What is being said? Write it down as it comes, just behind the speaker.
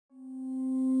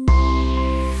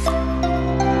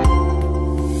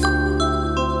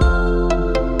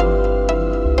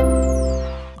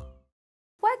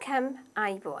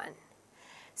Type 1.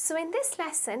 So in this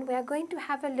lesson, we are going to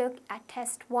have a look at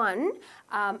Test 1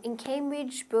 in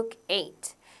Cambridge Book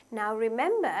 8. Now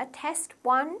remember, Test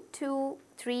 1, 2,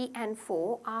 3 and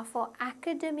 4 are for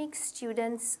academic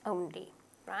students only,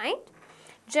 right?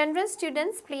 General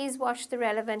students, please watch the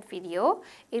relevant video.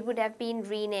 It would have been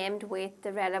renamed with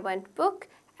the relevant book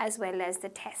as well as the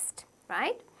test,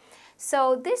 right?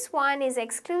 So this one is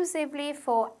exclusively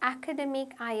for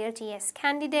academic IELTS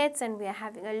candidates, and we are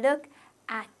having a look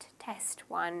at Test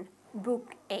 1,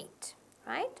 Book 8,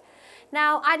 right?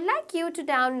 Now I'd like you to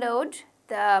download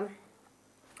the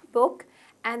book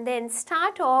and then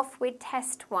start off with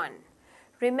Test 1.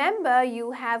 Remember,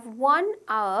 you have 1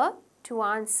 hour to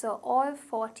answer all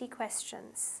 40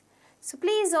 questions. So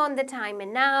please on the timer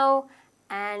now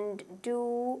and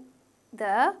do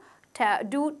the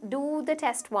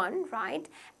Test 1, right?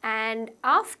 And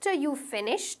after you've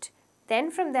finished, then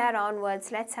from there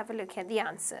onwards, let's have a look at the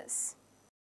answers.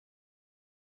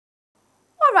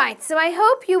 Alright, so I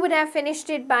hope you would have finished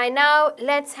it by now.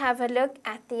 Let's have a look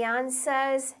at the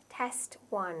answers. Test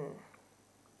 1.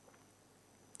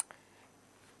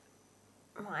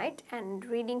 Right, and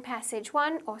reading passage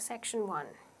 1 or section 1.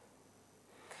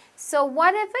 So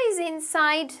whatever is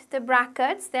inside the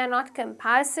brackets, they are not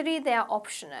compulsory, they are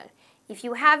optional. If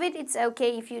you have it, it's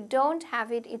okay. If you don't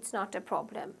have it, it's not a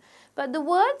problem. But the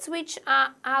words which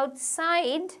are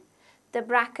outside the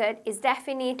bracket is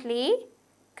definitely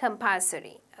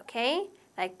compulsory, okay?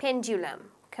 Like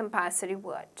pendulum, compulsory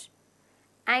word.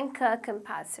 Anchor,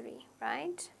 compulsory,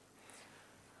 right?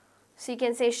 So you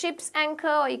can say ship's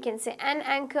anchor, or you can say an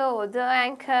anchor or the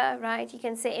anchor, right? You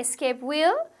can say escape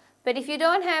wheel, but if you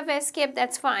don't have escape,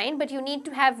 that's fine, but you need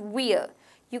to have wheel.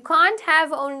 You can't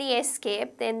have only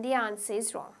escape, then the answer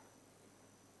is wrong.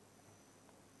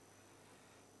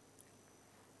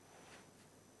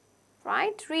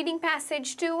 Right? Reading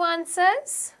passage 2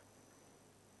 answers.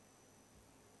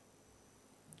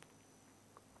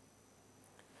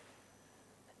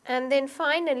 And then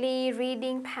finally,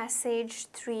 reading passage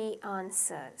 3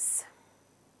 answers.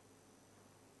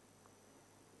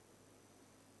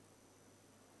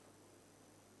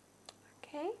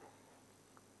 Okay.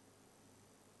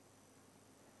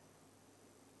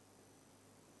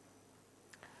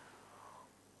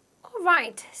 All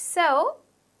right. So,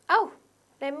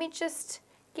 let me just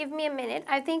give me a minute.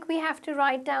 I think we have to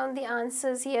write down the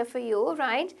answers here for you,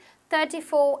 right?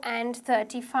 34 and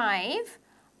 35.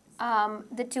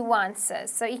 The 2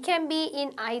 answers. So it can be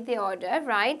in either order,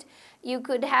 right? You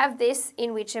could have this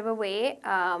in whichever way,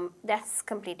 that's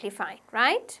completely fine,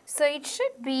 right? So it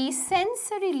should be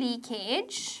sensory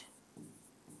leakage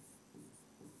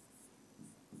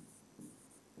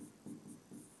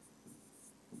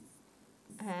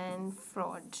and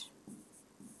fraud.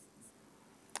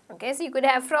 Okay, so you could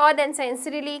have fraud and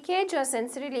sensory leakage, or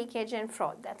sensory leakage and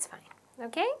fraud, that's fine,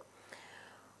 okay?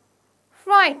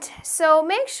 Right, so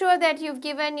make sure that you've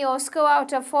given your score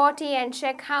out of 40 and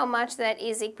check how much that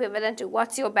is equivalent to.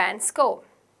 What's your band score?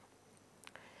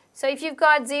 So if you've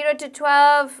got 0 to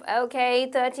 12, okay,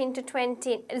 13 to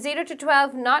 20, 0 to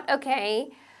 12, not okay,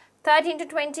 13 to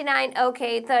 29,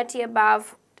 okay, 30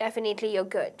 above, definitely you're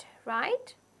good,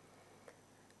 right?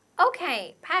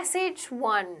 Okay, passage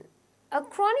 1, a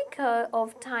chronicle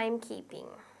of timekeeping,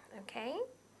 okay?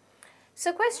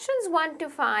 So questions 1 to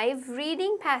 5,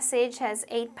 reading passage has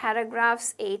 8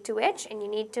 paragraphs A to H and you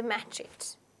need to match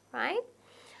it, right?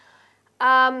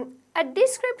 A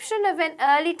description of an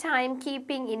early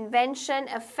timekeeping invention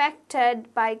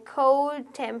affected by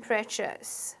cold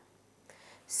temperatures.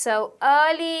 So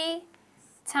early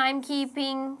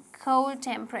timekeeping, cold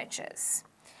temperatures.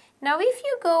 Now if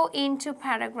you go into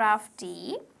paragraph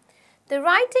D, the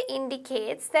writer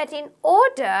indicates that in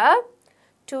order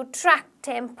to track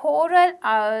temporal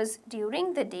hours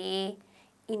during the day,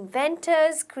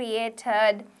 inventors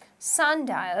created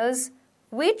sundials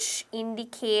which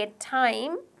indicate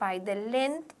time by the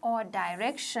length or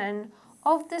direction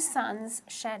of the sun's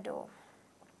shadow.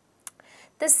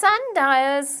 The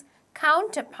sundial's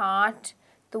counterpart,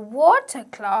 the water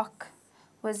clock,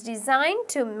 was designed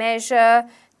to measure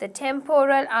the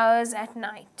temporal hours at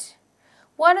night.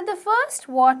 One of the first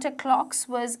water clocks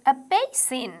was a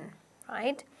basin,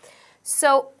 right?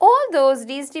 So although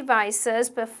these devices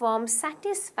perform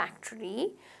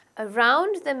satisfactorily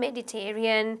around the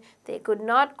Mediterranean, they could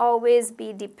not always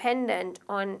be dependent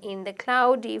on in the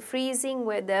cloudy, freezing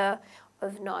weather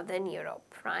of Northern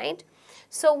Europe, right?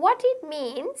 So what it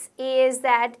means is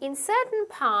that in certain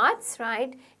parts,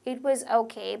 right, it was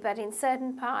okay, but in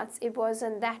certain parts it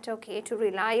wasn't that okay to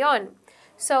rely on.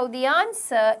 So the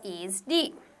answer is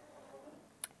D.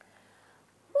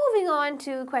 Moving on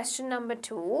to question number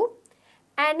 2.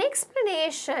 An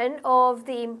explanation of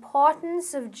the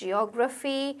importance of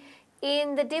geography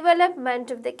in the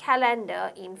development of the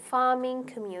calendar in farming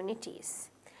communities.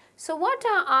 So what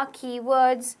are our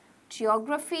keywords?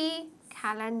 Geography,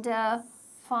 calendar,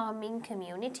 farming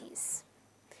communities.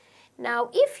 Now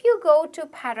if you go to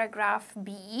paragraph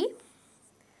B,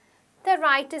 the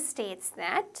writer states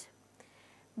that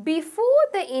before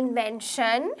the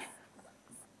invention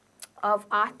of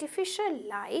artificial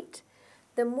light,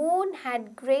 the moon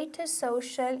had greater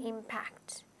social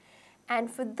impact.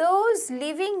 And for those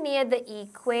living near the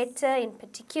equator in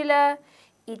particular,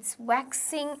 its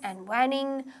waxing and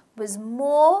waning was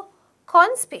more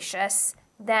conspicuous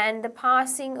than the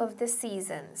passing of the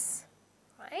seasons.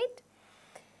 Right?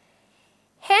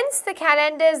 Hence, the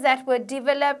calendars that were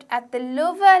developed at the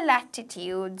lower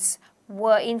latitudes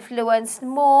were influenced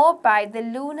more by the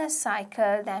lunar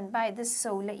cycle than by the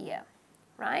solar year.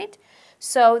 Right?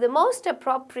 So, the most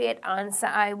appropriate answer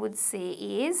I would say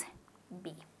is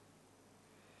B.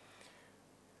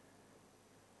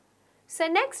 So,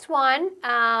 next one,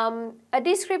 a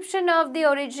description of the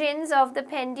origins of the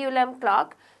pendulum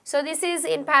clock. So, this is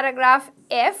in paragraph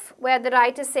F, where the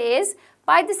writer says,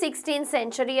 by the 16th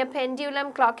century, a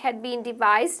pendulum clock had been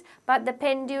devised, but the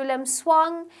pendulum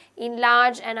swung in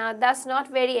large and are thus not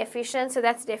very efficient. So,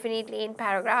 that's definitely in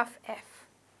paragraph F.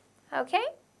 Okay?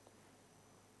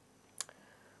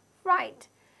 Right.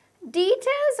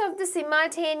 Details of the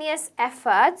simultaneous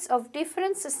efforts of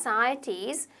different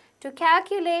societies to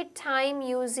calculate time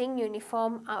using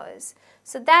uniform hours.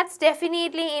 So that's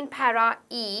definitely in para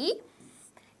E,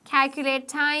 calculate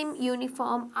time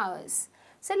uniform hours.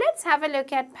 So let's have a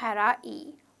look at para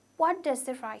E. What does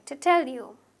the writer tell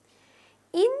you?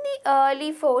 In the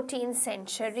early 14th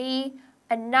century,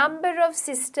 a number of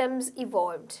systems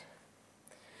evolved.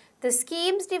 The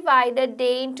schemes divided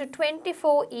day into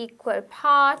 24 equal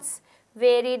parts,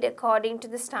 varied according to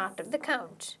the start of the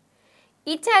count.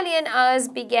 Italian hours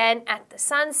began at the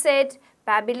sunset,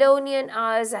 Babylonian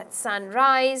hours at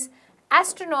sunrise,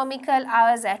 astronomical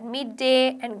hours at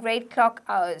midday, and great clock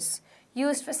hours,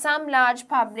 used for some large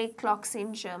public clocks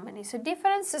in Germany. So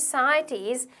different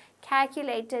societies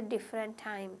calculated different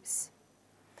times.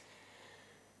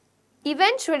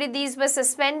 Eventually, these were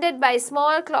suspended by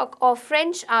small clock or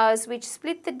French hours, which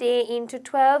split the day into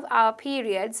 12-hour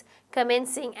periods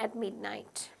commencing at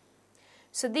midnight.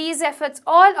 So these efforts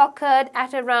all occurred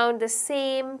at around the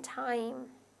same time.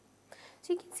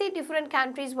 So you can see different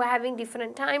countries were having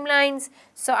different timelines.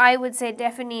 So I would say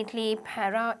definitely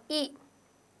para E.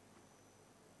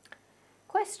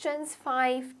 Questions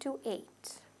 5 to 8.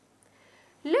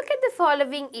 Look at the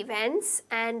following events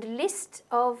and list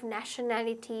of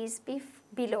nationalities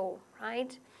below,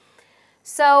 right?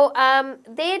 So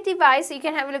they devise, so you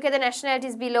can have a look at the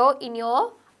nationalities below in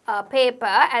your paper.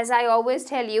 As I always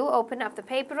tell you, open up the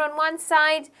paper on one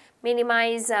side,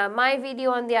 minimize my video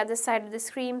on the other side of the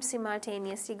screen,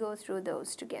 simultaneously go through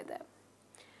those together.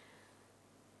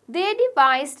 They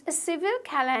devised a civil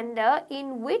calendar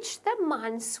in which the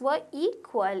months were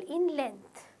equal in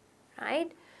length,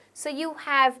 right? So you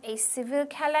have a civil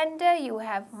calendar, you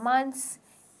have months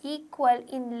equal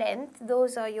in length,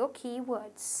 those are your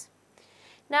keywords.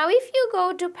 Now if you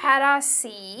go to para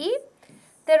C,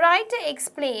 the writer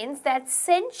explains that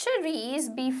centuries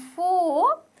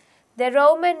before the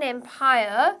Roman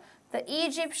Empire, the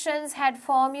Egyptians had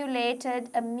formulated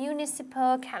a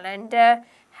municipal calendar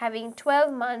having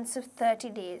 12 months of 30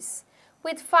 days,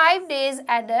 with 5 days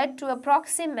added to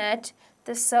approximate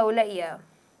the solar year,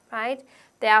 right?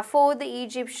 Therefore, the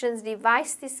Egyptians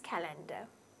devised this calendar.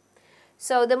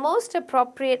 So, the most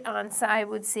appropriate answer I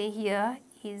would say here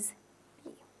is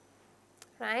B,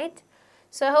 right?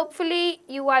 So, hopefully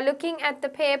you are looking at the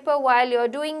paper while you're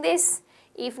doing this.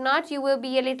 If not, you will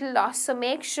be a little lost. So,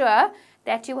 make sure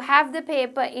that you have the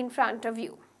paper in front of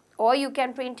you. Or you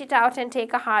can print it out and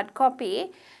take a hard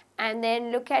copy and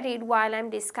then look at it while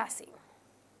I'm discussing.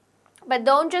 But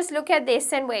don't just look at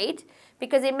this and wait,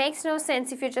 because it makes no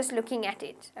sense if you're just looking at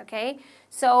it, okay?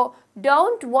 So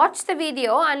don't watch the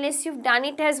video unless you've done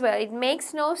it as well. It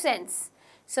makes no sense.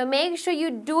 So make sure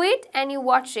you do it and you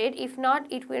watch it. If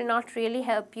not, it will not really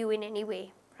help you in any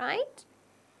way, right?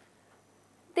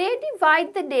 They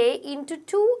divide the day into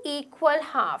 2 equal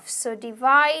halves. So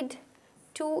divide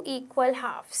 2 equal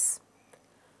halves.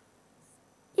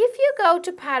 If you go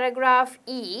to paragraph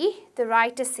E, the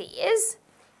writer says,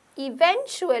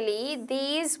 eventually,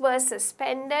 these were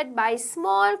suspended by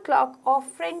small clock or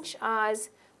French hours,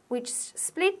 which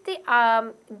split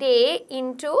the day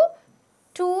into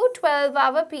 2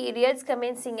 12-hour periods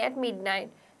commencing at midnight.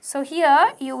 So,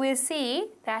 here you will see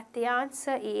that the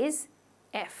answer is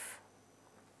F.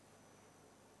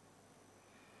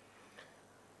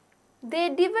 They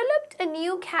developed a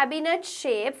new cabinet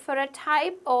shape for a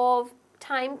type of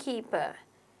timekeeper.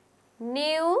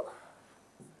 New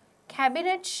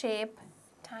cabinet shape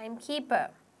timekeeper.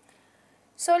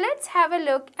 So let's have a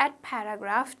look at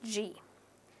paragraph G.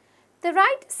 The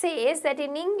writer says that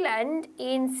in England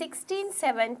in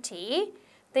 1670,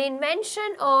 the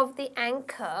invention of the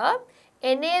anchor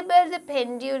enabled the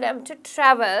pendulum to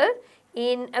travel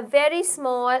in a very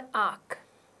small arc,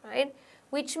 right?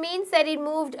 Which means that it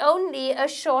moved only a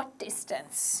short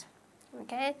distance.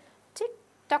 Okay, tick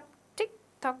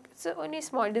tock, it's only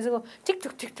small. It doesn't go tick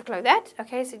tock like that.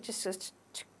 Okay, so it just goes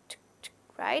tick tick tick,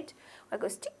 right? Or it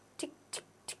goes tick tick tick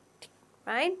tick tick,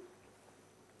 right?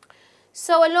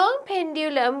 So a long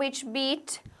pendulum which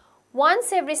beat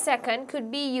once every second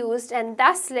could be used, and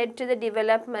thus led to the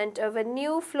development of a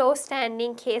new floor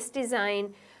standing case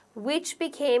design which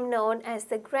became known as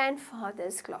the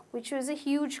grandfather's clock, which was a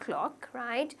huge clock,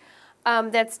 right,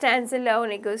 that stands alone.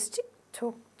 It goes tick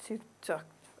tock tick tock.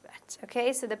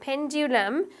 Okay, so the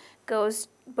pendulum goes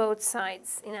both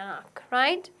sides in an arc,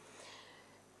 right?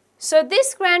 So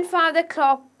this grandfather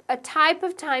clock, a type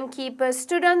of timekeeper,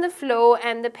 stood on the floor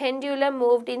and the pendulum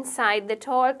moved inside the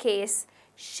tall case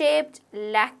shaped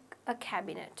like a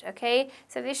cabinet. Okay,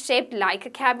 so it's shaped like a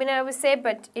cabinet, I would say,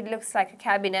 but it looks like a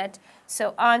cabinet.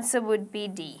 So answer would be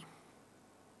D.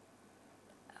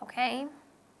 Okay.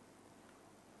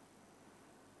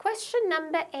 Question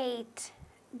number 8.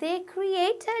 They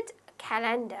created a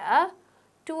calendar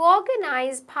to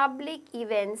organize public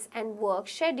events and work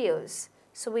schedules.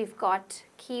 So we've got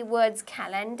keywords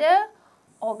calendar,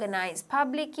 organize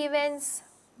public events,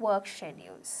 work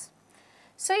schedules.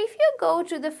 So if you go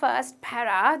to the first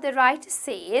para, the writer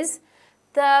says,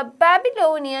 the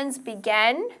Babylonians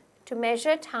began to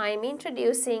measure time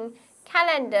introducing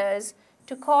calendars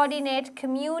to coordinate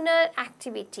communal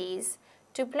activities,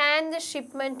 to plan the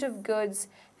shipment of goods,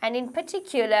 and in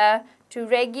particular to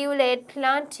regulate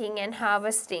planting and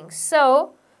harvesting.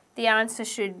 So the answer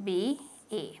should be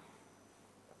A.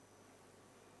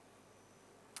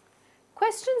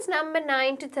 Questions number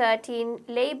 9 to 13,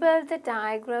 label the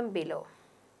diagram below.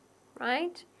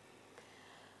 Right?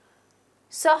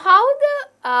 So how the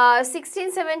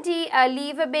 1670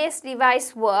 lever-based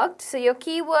device worked. So your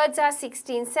keywords are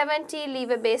 1670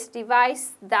 lever-based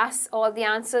device. Thus, all the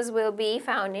answers will be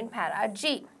found in para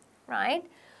G. Right?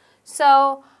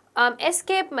 So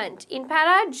escapement. In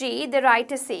para G, the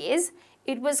writer says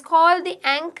it was called the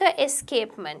anchor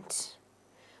escapement,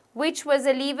 which was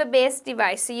a lever-based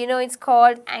device. So you know it's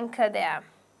called anchor there.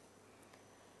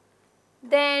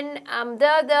 Then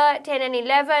the 10 and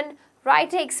 11,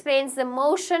 writer explains the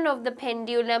motion of the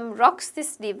pendulum rocks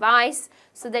this device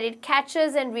so that it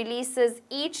catches and releases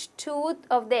each tooth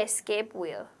of the escape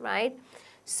wheel, right?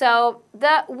 So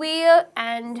the wheel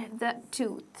and the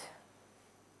tooth.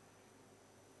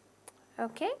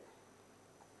 Okay?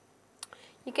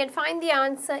 You can find the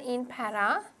answer in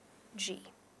para G.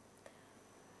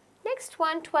 Next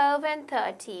one, 12 and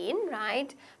 13,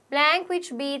 right? Blank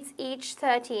which beats each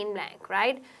 13 blank,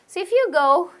 right? So if you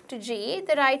go to G,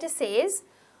 the writer says,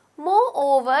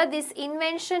 moreover, this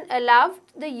invention allowed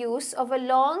the use of a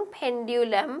long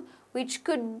pendulum which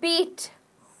could beat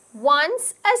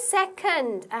once a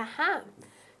second.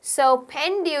 So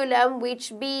pendulum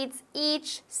which beats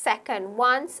each second,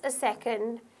 once a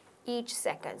second, each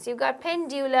second. So you've got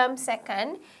pendulum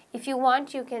second. If you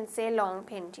want, you can say long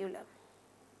pendulum.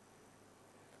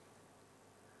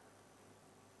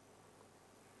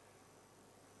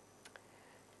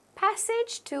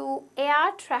 Passage to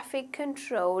air traffic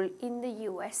control in the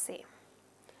USA.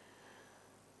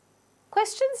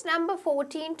 Questions number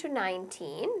 14 to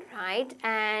 19, right?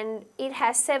 And it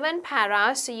has 7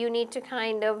 paras, so you need to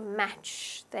kind of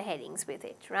match the headings with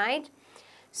it, right?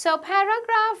 So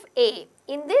paragraph A.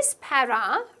 In this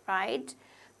para, right,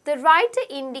 the writer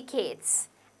indicates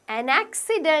an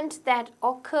accident that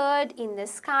occurred in the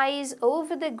skies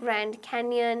over the Grand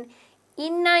Canyon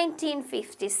in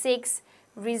 1956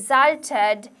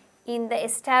 resulted in the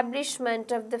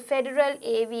establishment of the Federal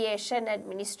Aviation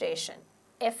Administration,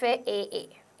 FAA,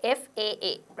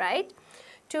 right,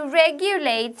 to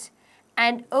regulate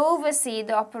and oversee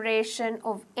the operation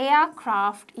of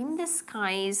aircraft in the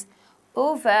skies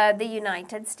over the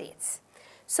United States.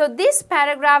 So this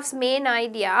paragraph's main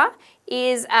idea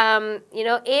is,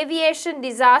 aviation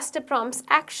disaster prompts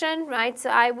action, right? So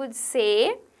I would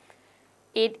say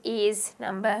it is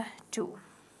number 2.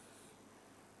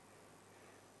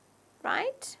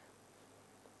 Right?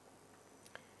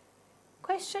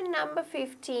 Question number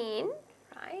 15,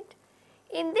 right?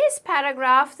 In this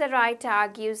paragraph, the writer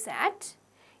argues that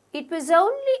it was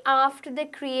only after the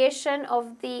creation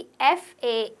of the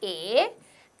FAA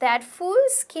that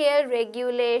full-scale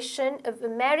regulation of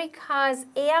America's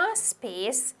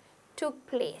airspace took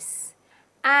place.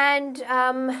 And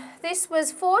this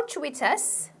was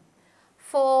fortuitous,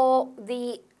 for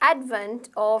the advent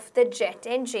of the jet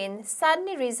engine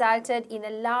suddenly resulted in a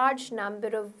large number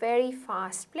of very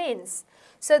fast planes.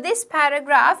 So this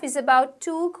paragraph is about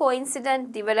two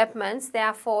coincident developments,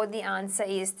 therefore the answer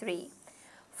is 3.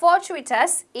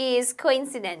 Fortuitous is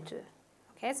coincidental.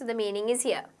 Okay, so the meaning is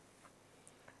here.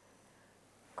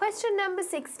 Question number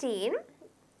 16,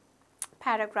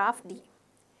 paragraph D.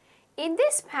 In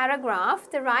this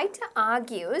paragraph, the writer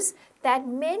argues that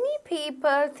many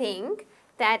people think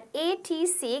that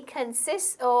ATC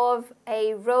consists of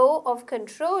a row of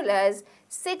controllers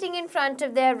sitting in front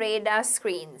of their radar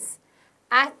screens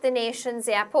at the nation's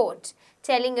airport,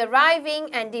 telling arriving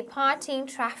and departing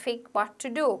traffic what to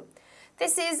do.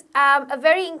 This is a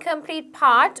very incomplete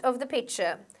part of the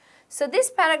picture. So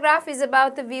this paragraph is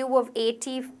about the view of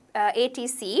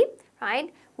ATC,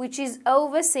 right, which is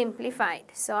oversimplified.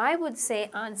 So I would say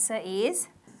answer is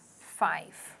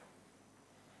 5.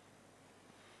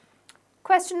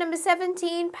 Question number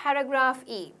 17, paragraph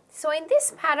E. So in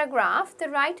this paragraph, the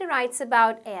writer writes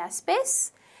about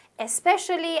airspace,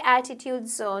 especially altitude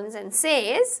zones, and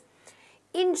says,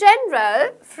 in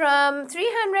general, from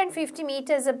 350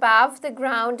 meters above the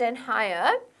ground and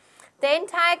higher, the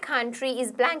entire country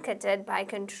is blanketed by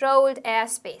controlled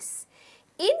airspace.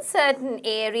 In certain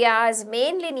areas,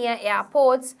 mainly near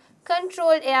airports,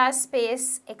 controlled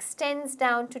airspace extends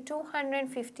down to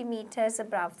 250 meters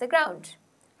above the ground.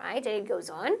 Right, and it goes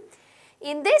on.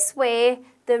 In this way,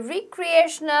 the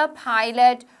recreational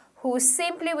pilot who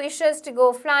simply wishes to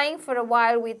go flying for a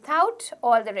while without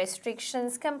all the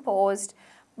restrictions imposed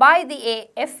by the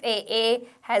FAA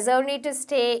has only to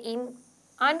stay in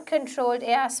uncontrolled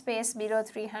airspace below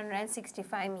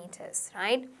 365 meters,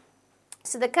 right?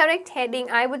 So the correct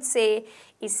heading, I would say,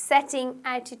 is setting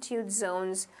altitude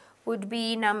zones, would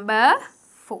be number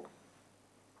 4.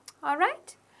 All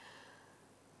right.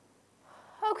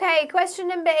 Okay, question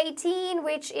number 18,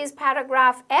 which is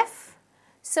paragraph F.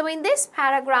 So in this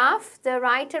paragraph, the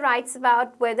writer writes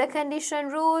about weather condition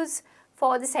rules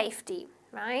for the safety,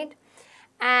 right?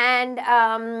 And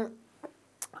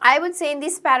I would say in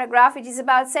this paragraph, it is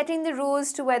about setting the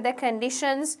rules to weather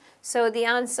conditions. So the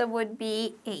answer would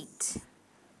be 8,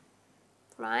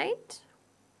 right?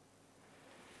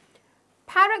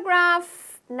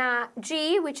 Paragraph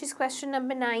G, which is question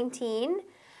number 19.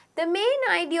 The main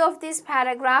idea of this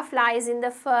paragraph lies in the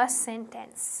first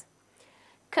sentence.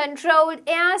 Controlled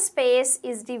airspace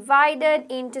is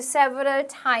divided into several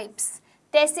types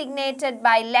designated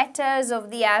by letters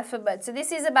of the alphabet. So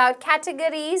this is about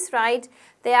categories, right?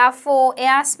 There are 4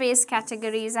 airspace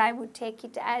categories. I would take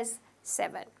it as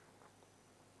 7.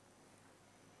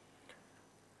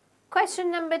 Question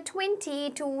number 20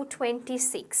 to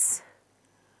 26.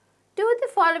 Do the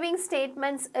following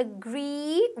statements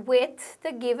agree with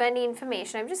the given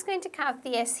information? I'm just going to count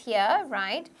the S here,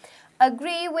 right?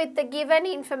 Agree with the given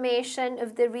information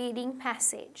of the reading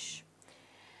passage.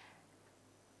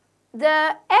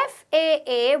 The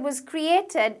FAA was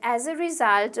created as a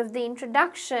result of the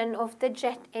introduction of the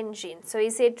jet engine. So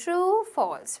is it true or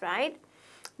false, right?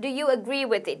 Do you agree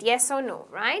with it? Yes or no,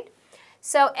 right?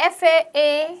 So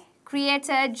FAA,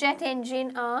 created, jet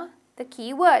engine are the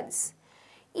key words.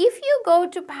 If you go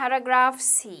to paragraph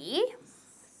C,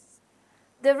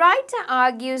 the writer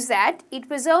argues that it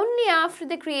was only after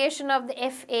the creation of the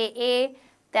FAA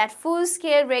that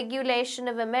full-scale regulation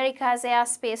of America's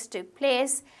airspace took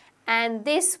place, and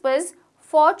this was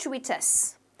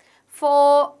fortuitous.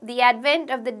 For the advent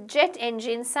of the jet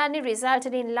engine suddenly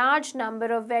resulted in large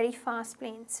number of very fast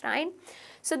planes, right?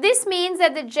 So this means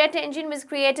that the jet engine was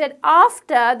created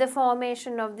after the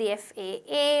formation of the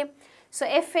FAA. So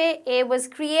FAA was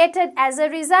created as a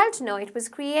result. No, it was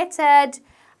created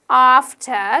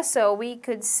after. So we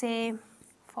could say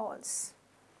false.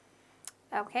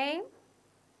 Okay.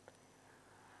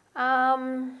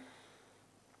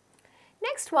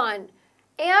 Next one.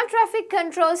 Air traffic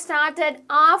control started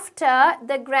after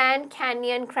the Grand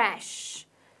Canyon crash.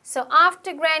 So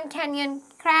after Grand Canyon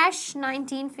crash,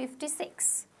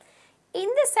 1956. In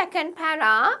the second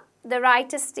para, the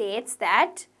writer states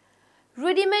that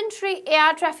rudimentary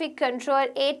air traffic control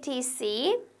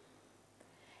ATC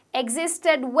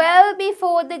existed well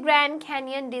before the Grand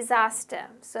Canyon disaster.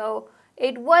 So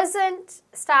it wasn't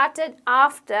started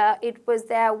after, it was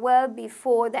there well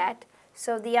before that.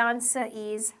 So the answer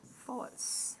is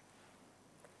false.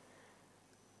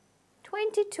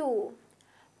 22.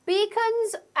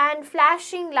 Beacons and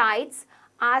flashing lights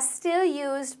are still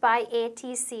used by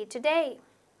ATC today,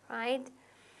 right?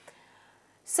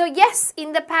 So yes,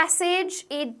 in the passage,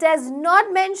 it does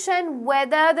not mention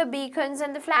whether the beacons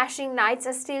and the flashing lights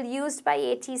are still used by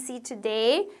ATC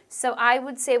today. So I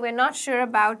would say we're not sure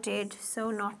about it,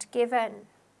 so not given.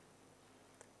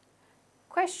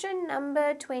 Question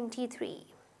number 23.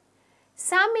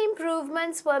 Some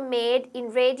improvements were made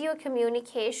in radio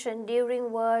communication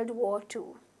during World War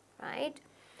II, right?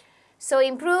 So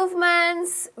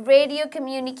improvements, radio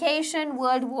communication,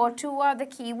 World War II are the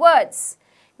key words.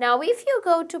 Now, if you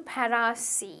go to para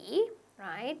C,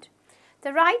 right,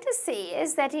 the writer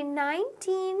says that in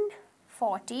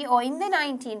 1940 or in the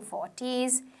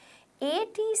 1940s,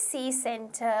 ATC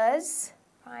centers,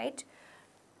 right,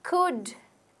 could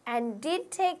and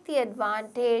did take the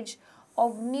advantage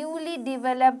of newly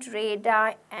developed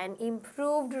radar and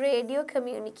improved radio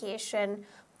communication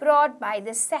brought by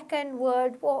the Second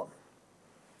World War.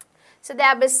 So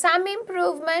there was some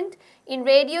improvement in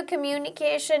radio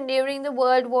communication during the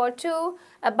World War II,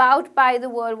 about by the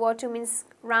World War II means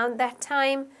around that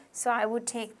time. So I would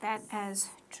take that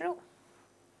as true.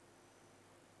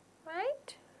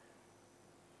 Right?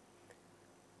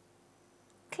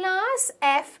 Class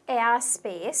F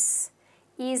airspace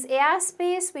is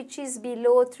airspace which is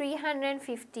below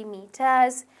 350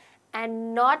 meters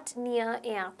and not near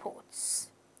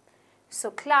airports. So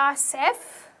class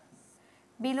F,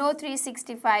 below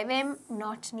 365 m,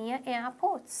 not near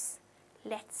airports.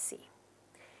 Let's see.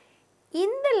 In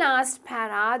the last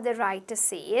para, the writer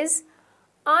says,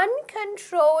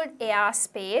 uncontrolled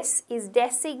airspace is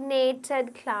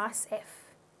designated class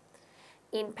F.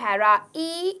 In para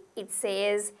E, it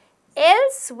says,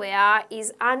 elsewhere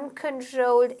is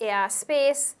uncontrolled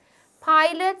airspace.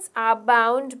 Pilots are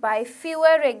bound by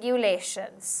fewer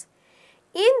regulations.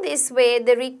 In this way,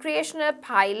 the recreational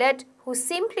pilot who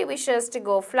simply wishes to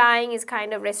go flying is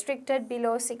kind of restricted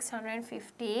below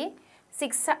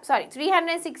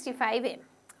 365 m.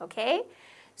 Okay.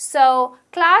 So,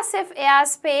 class F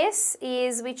airspace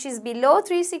is which is below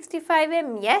 365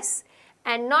 m, yes,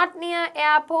 and not near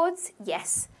airports,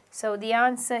 yes. So, the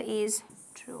answer is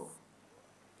true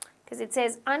because it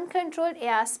says uncontrolled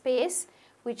airspace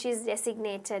which is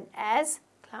designated as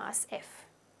class F.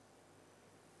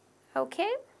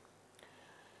 Okay.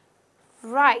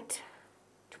 Right.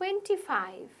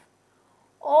 25.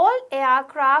 All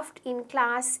aircraft in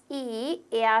class E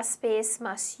airspace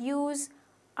must use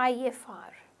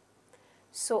IFR.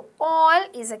 So, all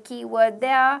is a keyword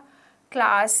there.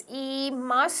 Class E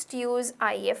must use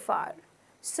IFR.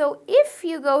 So, if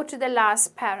you go to the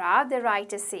last para, the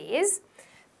writer says,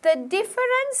 the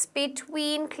difference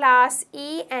between class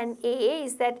E and A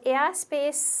is that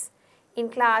airspace in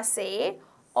class A,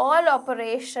 all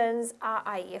operations are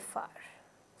IFR.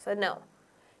 So, no,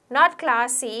 not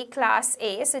class C, class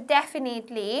A. So,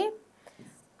 definitely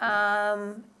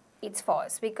it's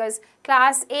false because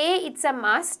class A, it's a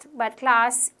must, but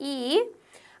class E,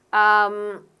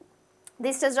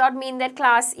 this does not mean that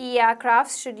class E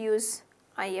aircrafts should use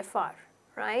IFR,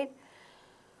 right?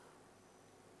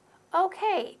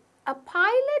 Okay, a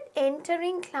pilot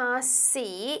entering class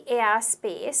C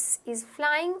airspace is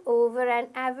flying over an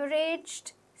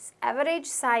average-sized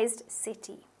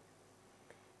city.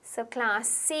 So, class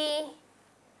C,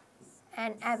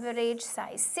 an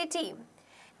average-sized city.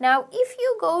 Now, if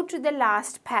you go to the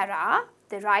last para,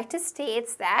 the writer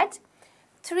states that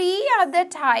 3 other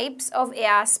types of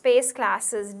airspace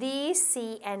classes D,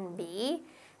 C and B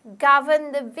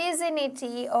govern the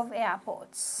vicinity of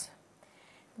airports.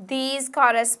 These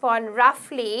correspond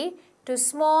roughly to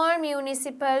small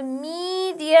municipal,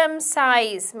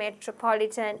 medium-sized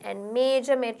metropolitan and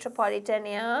major metropolitan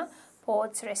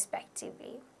airports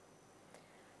respectively.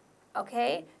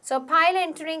 Okay, so pilot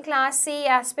entering class C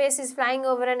airspace is flying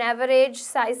over an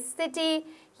average-sized city.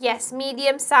 Yes,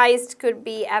 medium-sized could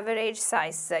be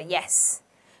average-sized, so yes.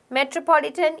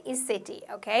 Metropolitan is city,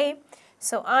 okay.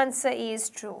 So, answer is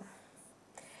true.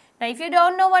 Now, if you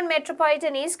don't know what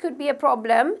metropolitan is, could be a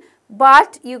problem,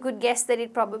 but you could guess that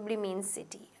it probably means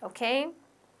city, okay.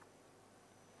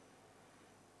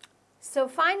 So,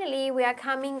 finally, we are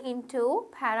coming into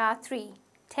para 3,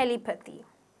 telepathy.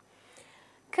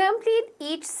 Complete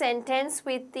each sentence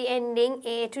with the ending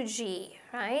A to G,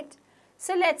 right?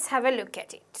 So, let's have a look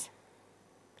at it.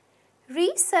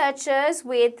 Researchers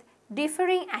with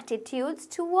differing attitudes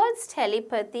towards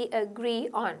telepathy agree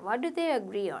on. What do they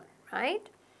agree on, right?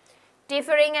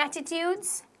 Differing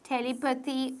attitudes,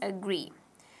 telepathy, agree.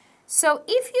 So,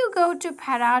 if you go to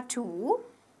para 2,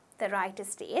 the writer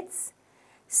states,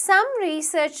 some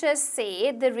researchers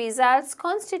say the results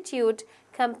constitute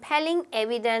compelling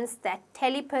evidence that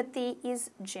telepathy is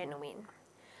genuine.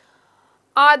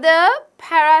 Other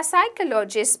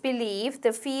parapsychologists believe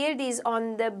the field is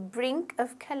on the brink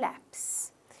of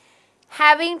collapse.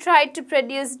 Having tried to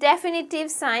produce definitive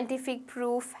scientific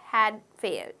proof had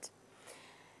failed.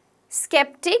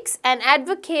 Skeptics and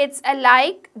advocates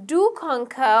alike do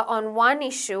concur on one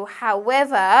issue,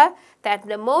 however, that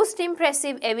the most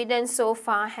impressive evidence so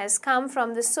far has come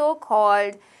from the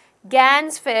so-called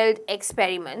Ganzfeld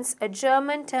experiments, a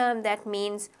German term that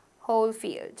means whole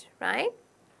field, right?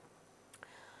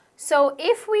 So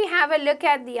if we have a look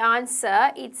at the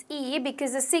answer, it's E,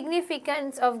 because the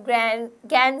significance of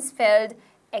Ganzfeld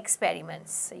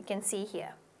experiments. So you can see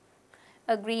here.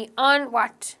 Agree on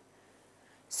what?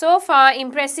 So far,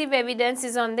 impressive evidence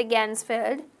is on the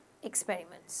Ganzfeld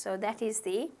experiments. So that is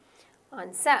the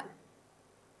answer.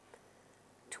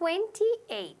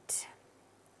 28.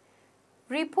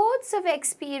 Reports of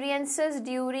experiences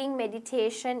during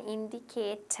meditation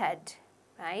indicated,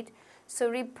 right? So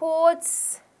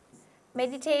reports,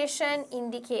 meditation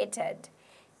indicated.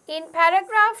 In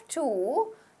paragraph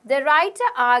 2, the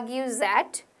writer argues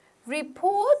that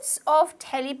reports of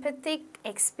telepathic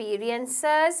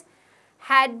experiences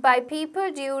had by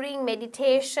people during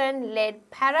meditation led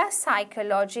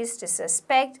parapsychologists to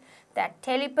suspect that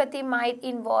telepathy might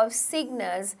involve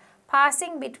signals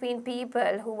passing between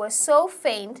people who were so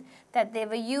faint that they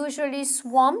were usually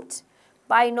swamped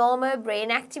by normal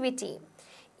brain activity.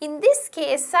 In this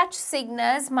case, such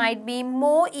signals might be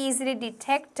more easily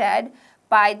detected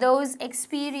by those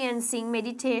experiencing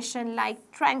meditation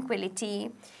like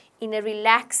tranquility in a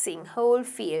relaxing whole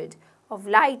field of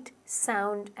light,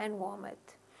 sound and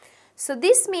warmth. So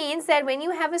this means that when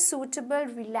you have a suitable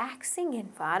relaxing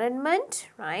environment,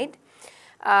 right,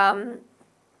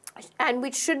 and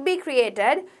which should be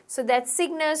created so that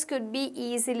signals could be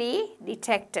easily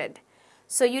detected.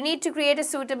 So you need to create a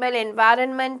suitable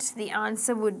environment. The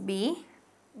answer would be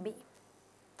B,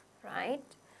 right?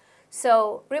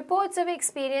 So reports of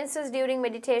experiences during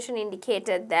meditation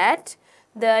indicated that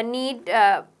the need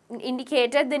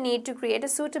to create a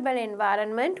suitable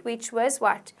environment, which was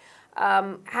what?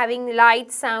 Having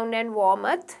light, sound and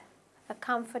warmth. A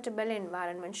comfortable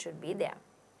environment should be there.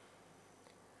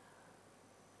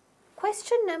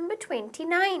 Question number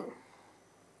 29.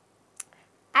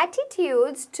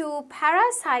 Attitudes to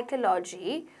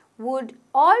parapsychology would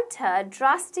alter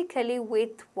drastically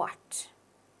with what?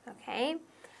 Okay.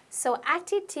 So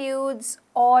attitudes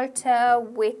alter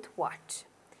with what?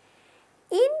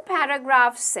 In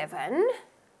paragraph 7,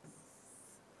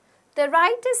 the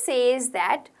writer says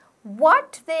that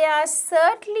what they are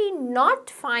certainly not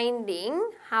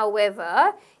finding,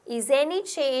 however, is any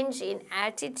change in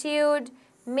attitude.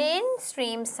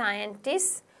 Mainstream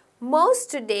scientists most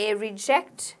today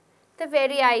reject the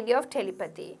very idea of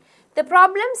telepathy. The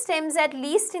problem stems at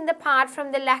least in the part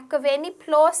from the lack of any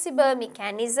plausible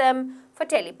mechanism for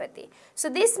telepathy. So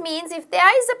this means if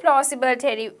there is a plausible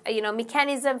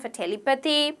mechanism for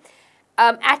telepathy,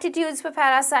 attitudes for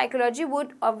parapsychology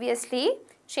would obviously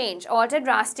change, alter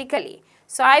drastically.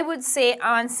 So I would say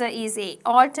answer is A.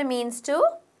 Alter means to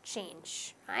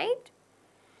change, right?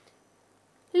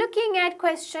 Looking at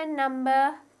question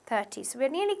number 30. So we're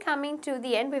nearly coming to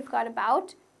the end. We've got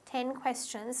about 10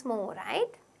 questions more, right?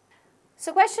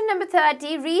 So question number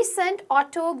 30, recent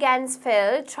Otto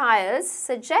Ganzfeld trials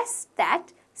suggest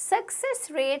that success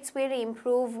rates will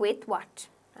improve with what,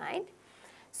 right?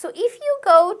 So if you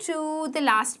go to the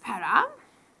last para,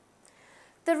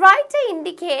 the writer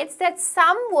indicates that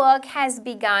some work has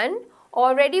begun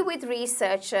already with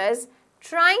researchers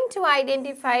trying to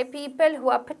identify people who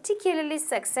are particularly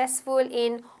successful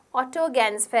in Otto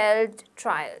Ganzfeld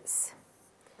trials.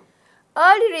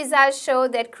 Early results show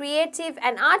that creative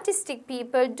and artistic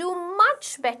people do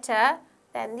much better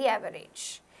than the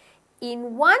average.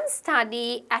 In one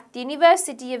study at the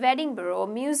University of Edinburgh,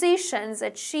 musicians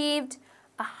achieved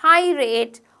a high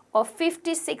rate of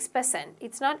 56%.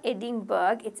 It's not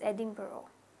Edinburgh, it's Edinburgh.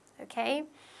 Okay.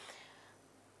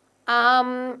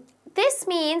 This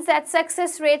means that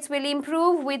success rates will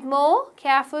improve with more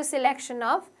careful selection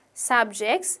of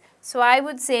subjects. So I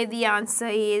would say the answer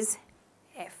is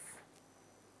F.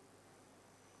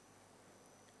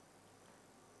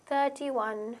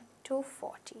 31 to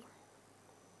 40.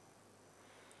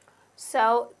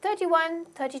 So 31,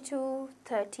 32,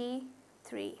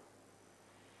 33.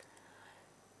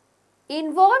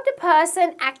 Involved a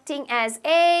person acting as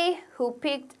A who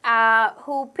picked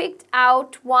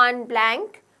out one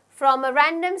blank from a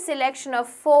random selection of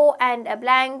 4 and a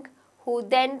blank, who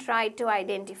then tried to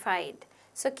identify it.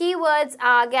 So keywords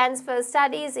are Ganzfeld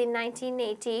studies in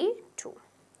 1982.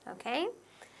 Okay.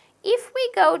 If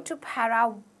we go to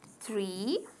para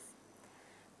 3,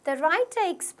 the writer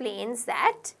explains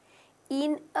that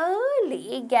in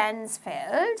early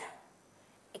Ganzfeld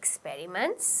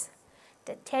experiments,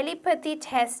 the telepathy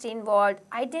test involved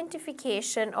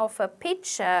identification of a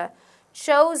picture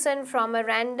chosen from a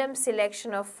random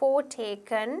selection of 4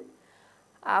 taken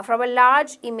from a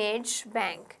large image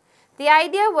bank. The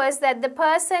idea was that the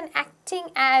person acting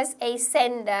as a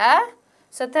sender,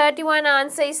 so 31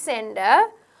 answer is sender,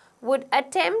 would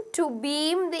attempt to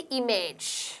beam the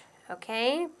image,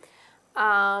 okay,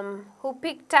 who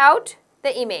picked out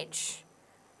the image,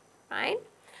 right,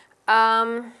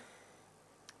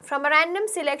 from a random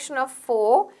selection of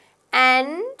 4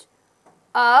 and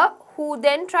who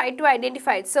then tried to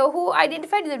identify it. So, who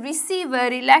identified the receiver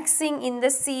relaxing in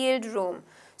the sealed room.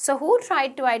 So, who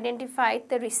tried to identify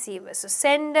the receiver? So,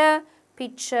 sender,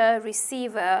 picture,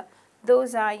 receiver,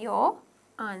 those are your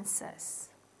answers.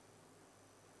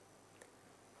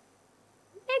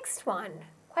 Next one,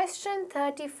 question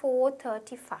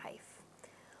 34-35.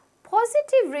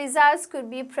 Positive results could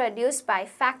be produced by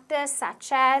factors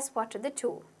such as, what are the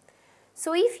 2?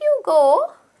 So, if you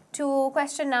go to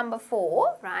question number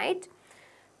 4, right,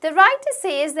 the writer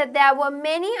says that there were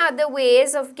many other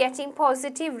ways of getting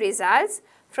positive results,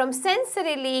 from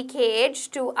sensory leakage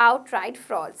to outright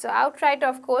fraud. So, outright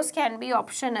of course can be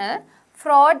optional,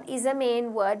 fraud is a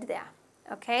main word there,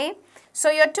 okay. So,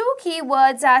 your 2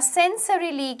 keywords are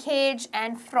sensory leakage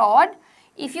and fraud.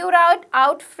 If you write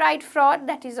outright fraud,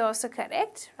 that is also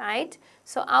correct, right.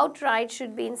 So, outright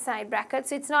should be inside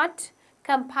brackets. It's not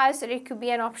compulsory, it could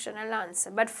be an optional answer,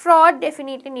 but fraud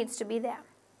definitely needs to be there.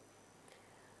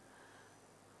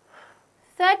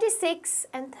 36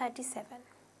 and 37.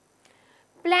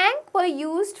 Blank were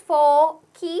used for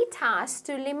key tasks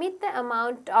to limit the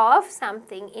amount of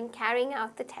something in carrying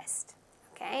out the test,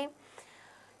 okay.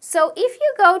 So, if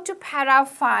you go to para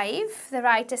 5, the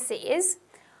writer says,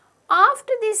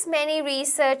 after this many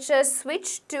researchers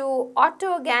switched to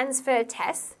auto-Ganzfeld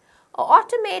tests, an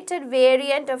automated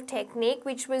variant of technique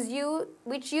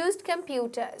which used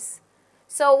computers.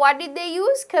 So, what did they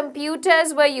use?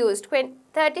 Computers were used,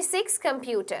 36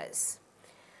 computers.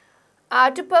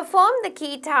 To perform the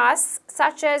key tasks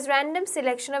such as random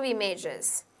selection of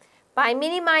images. By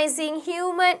minimizing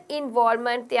human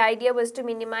involvement, the idea was to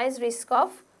minimize risk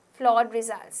of flawed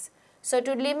results. So,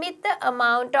 to limit the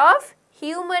amount of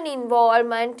human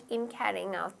involvement in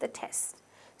carrying out the test.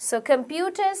 So,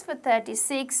 computers for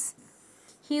 36,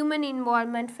 human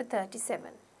involvement for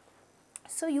 37.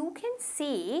 So, you can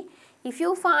see if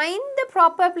you find the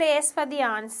proper place for the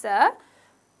answer,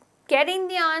 getting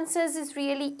the answers is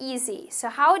really easy. So,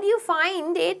 how do you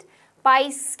find it? By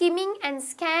skimming and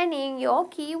scanning your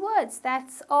keywords.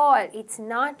 That's all. It's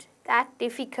not that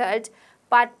difficult.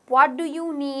 But what do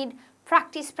you need?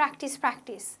 Practice, practice,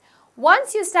 practice.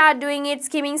 Once you start doing it,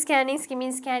 skimming,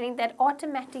 scanning, that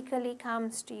automatically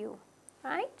comes to you,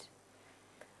 right?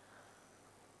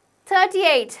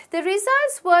 38. The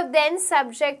results were then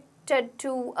subjected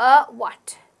to a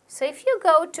what? So, if you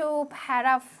go to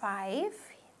para 5,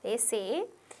 they say,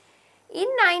 in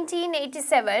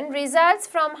 1987, results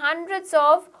from hundreds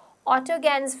of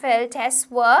auto-Ganzfeld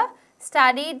tests were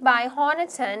studied by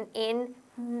Honiton in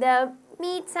the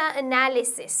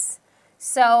meta-analysis.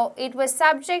 So, it was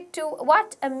subject to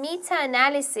what? A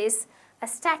meta-analysis, a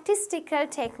statistical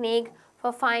technique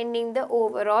for finding the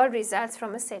overall results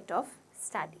from a set of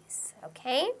studies.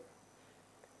 Okay.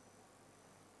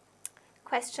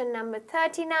 Question number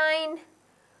 39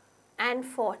 and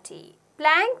 40.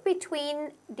 Blank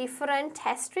between different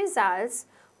test results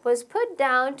was put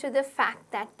down to the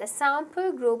fact that the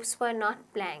sample groups were not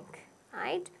blank,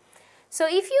 right? So,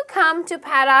 if you come to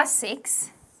para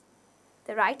 6,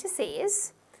 the writer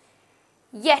says,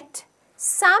 yet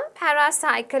some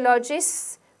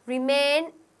parapsychologists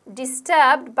remain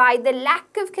disturbed by the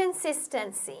lack of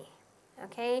consistency,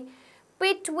 okay?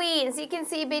 Between, so you can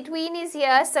see between is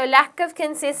here, so lack of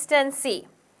consistency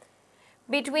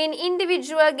between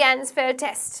individual Ganzfeld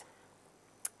tests.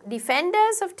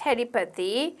 Defenders of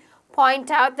telepathy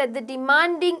point out that the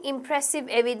demanding impressive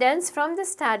evidence from the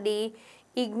study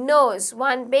ignores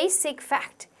one basic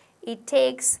fact. It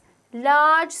takes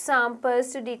large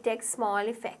samples to detect small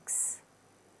effects.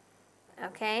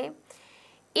 Okay.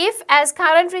 If, as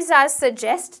current results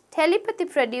suggest, telepathy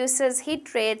produces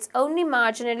hit rates only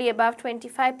marginally above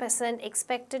 25%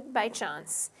 expected by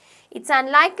chance, it's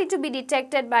unlikely to be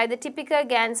detected by the typical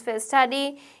Ganzfeld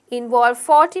study. Involve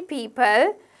 40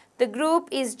 people. The group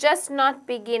is just not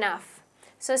big enough.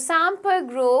 So, sample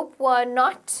group were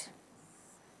not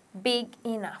big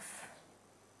enough.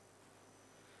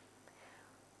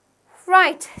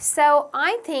 Right. So,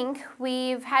 I think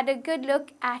we've had a good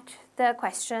look at the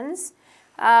questions.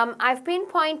 I've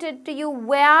pinpointed to you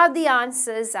where the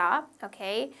answers are,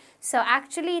 okay? So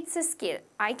actually it's a skill.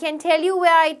 I can tell you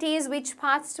where it is, which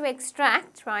parts to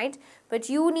extract, right? But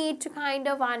you need to kind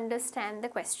of understand the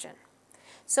question.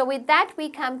 So with that, we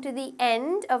come to the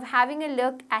end of having a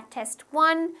look at Test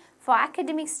 1 for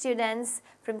academic students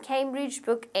from Cambridge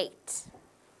Book 8.